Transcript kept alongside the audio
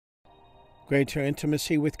Greater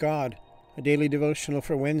Intimacy with God, a daily devotional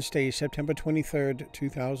for Wednesday, September 23rd,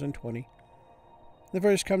 2020. The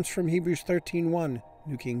verse comes from Hebrews 13:1,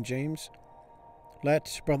 New King James.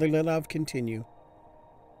 Let brotherly love continue.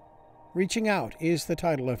 Reaching Out is the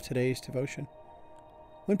title of today's devotion.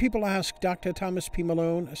 When people ask Dr. Thomas P.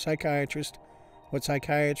 Malone, a psychiatrist, what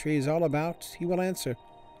psychiatry is all about, he will answer,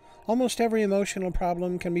 almost every emotional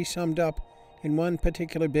problem can be summed up in one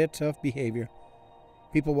particular bit of behavior.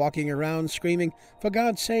 People walking around screaming, "For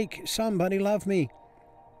God's sake, somebody love me."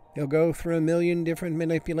 They'll go through a million different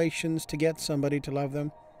manipulations to get somebody to love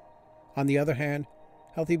them. On the other hand,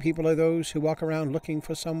 healthy people are those who walk around looking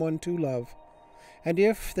for someone to love. And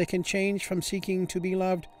if they can change from seeking to be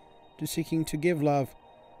loved to seeking to give love,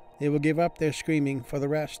 they will give up their screaming for the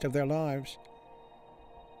rest of their lives.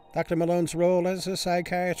 Dr. Malone's role as a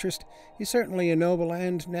psychiatrist is certainly a noble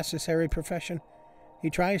and necessary profession. He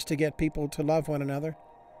tries to get people to love one another.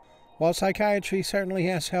 While psychiatry certainly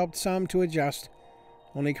has helped some to adjust,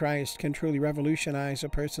 only Christ can truly revolutionize a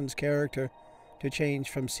person's character to change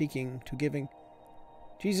from seeking to giving.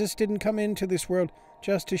 Jesus didn't come into this world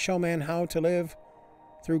just to show man how to live.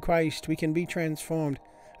 Through Christ, we can be transformed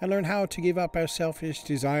and learn how to give up our selfish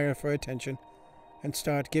desire for attention and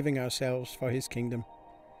start giving ourselves for His kingdom.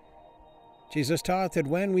 Jesus taught that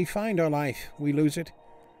when we find our life, we lose it.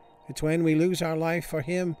 It's when we lose our life for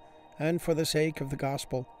Him and for the sake of the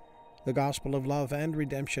gospel of love and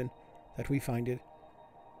redemption, that we find it.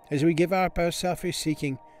 As we give up our selfish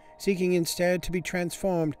seeking instead to be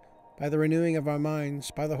transformed by the renewing of our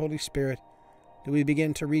minds by the Holy Spirit, do we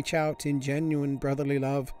begin to reach out in genuine brotherly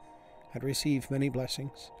love and receive many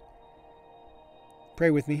blessings.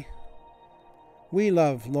 Pray with me. We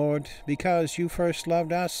love, Lord, because you first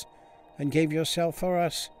loved us and gave yourself for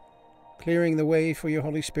us, clearing the way for your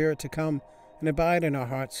Holy Spirit to come and abide in our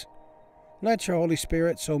hearts. Let your Holy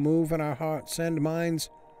Spirit so move in our hearts and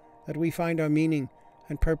minds that we find our meaning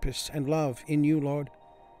and purpose and love in you, Lord,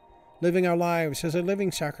 living our lives as a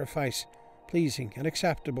living sacrifice, pleasing and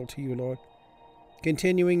acceptable to you, Lord,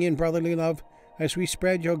 continuing in brotherly love as we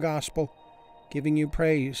spread your gospel, giving you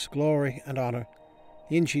praise, glory, and honor.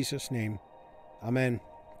 In Jesus' name, amen.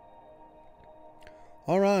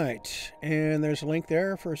 All right, and there's a link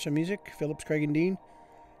there for some music. Phillips, Craig and Dean,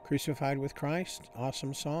 Crucified with Christ.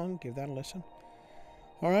 Awesome song. Give that a listen.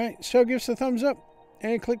 All right, so give us a thumbs up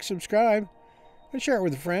and click subscribe and share it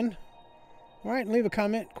with a friend. All right, and leave a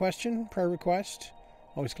comment, question, prayer request.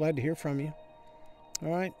 Always glad to hear from you.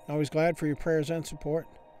 All right, always glad for your prayers and support.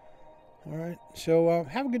 All right, so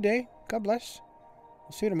have a good day. God bless.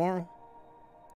 We'll see you tomorrow.